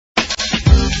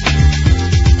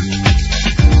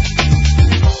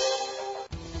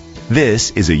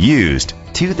This is a used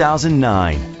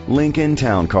 2009 Lincoln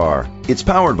Town Car. It's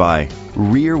powered by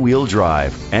rear-wheel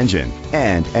drive engine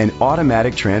and an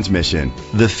automatic transmission.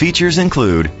 The features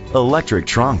include electric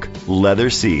trunk, leather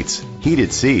seats,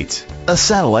 heated seats, a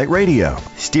satellite radio,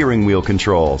 steering wheel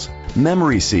controls,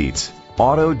 memory seats,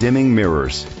 auto-dimming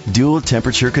mirrors, dual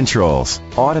temperature controls,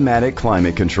 automatic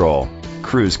climate control,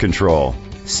 cruise control.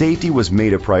 Safety was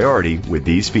made a priority with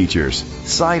these features: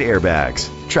 side airbags,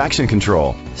 traction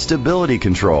control, stability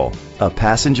control, a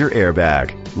passenger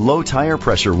airbag, low tire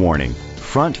pressure warning,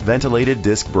 front ventilated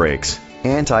disc brakes,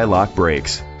 anti-lock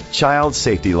brakes, child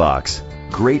safety locks.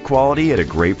 Great quality at a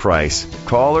great price.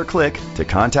 Call or click to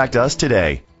contact us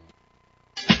today.